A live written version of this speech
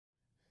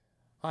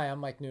Hi, I'm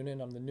Mike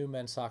Noonan. I'm the new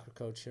men's soccer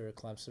coach here at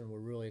Clemson. We're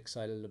really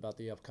excited about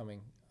the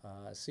upcoming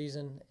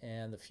season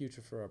and the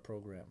future for our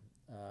program.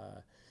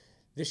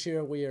 This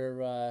year we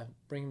are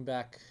bringing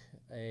back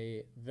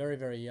a very,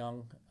 very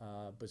young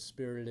but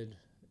spirited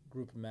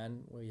group of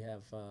men.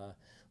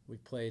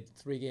 We've played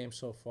 3 games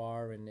so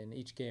far, and in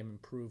each game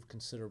improved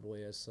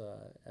considerably as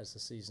the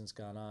season's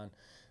gone on.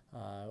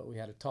 We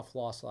had a tough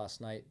loss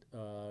last night,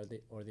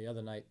 the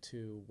other night,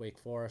 to Wake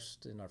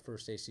Forest in our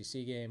first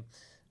ACC game.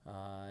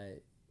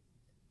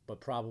 But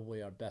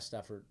probably our best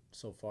effort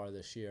so far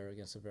this year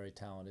against a very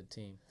talented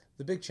team.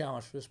 The big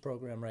challenge for this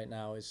program right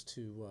now is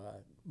to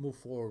move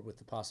forward with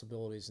the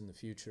possibilities in the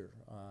future.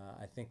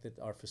 I think that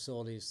our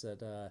facilities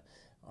that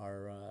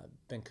are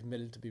been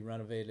committed to be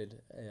renovated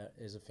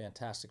is a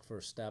fantastic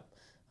first step.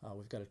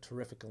 We've got a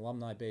terrific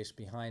alumni base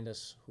behind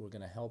us who are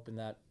going to help in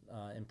that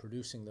in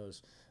producing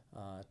those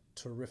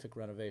terrific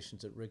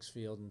renovations at Riggs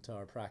Field and to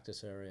our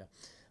practice area.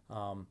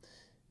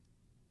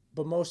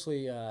 But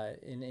mostly,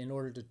 in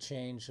order to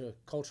change the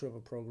culture of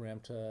a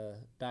program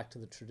back to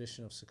the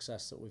tradition of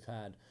success that we've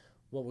had,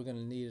 what we're going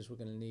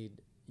to need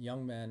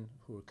young men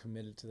who are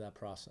committed to that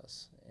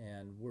process.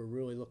 And we're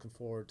really looking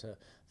forward to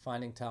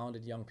finding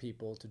talented young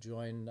people to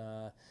join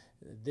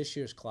this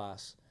year's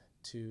class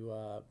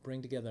to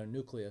bring together a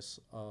nucleus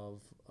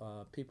of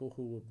people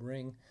who will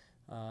bring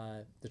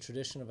the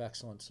tradition of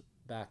excellence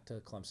back to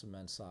Clemson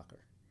men's soccer.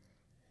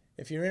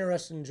 If you're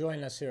interested in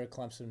joining us here at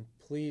Clemson,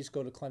 please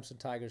go to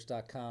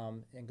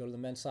clemsontigers.com and go to the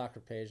men's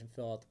soccer page and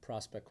fill out the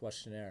prospect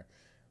questionnaire.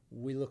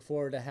 We look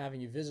forward to having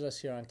you visit us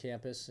here on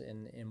campus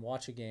and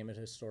watch a game at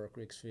historic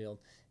Riggs Field,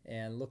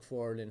 and look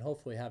forward and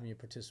hopefully having you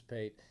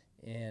participate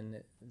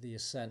in the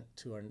ascent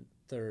to our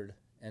 3rd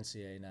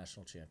NCAA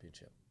National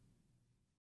Championship.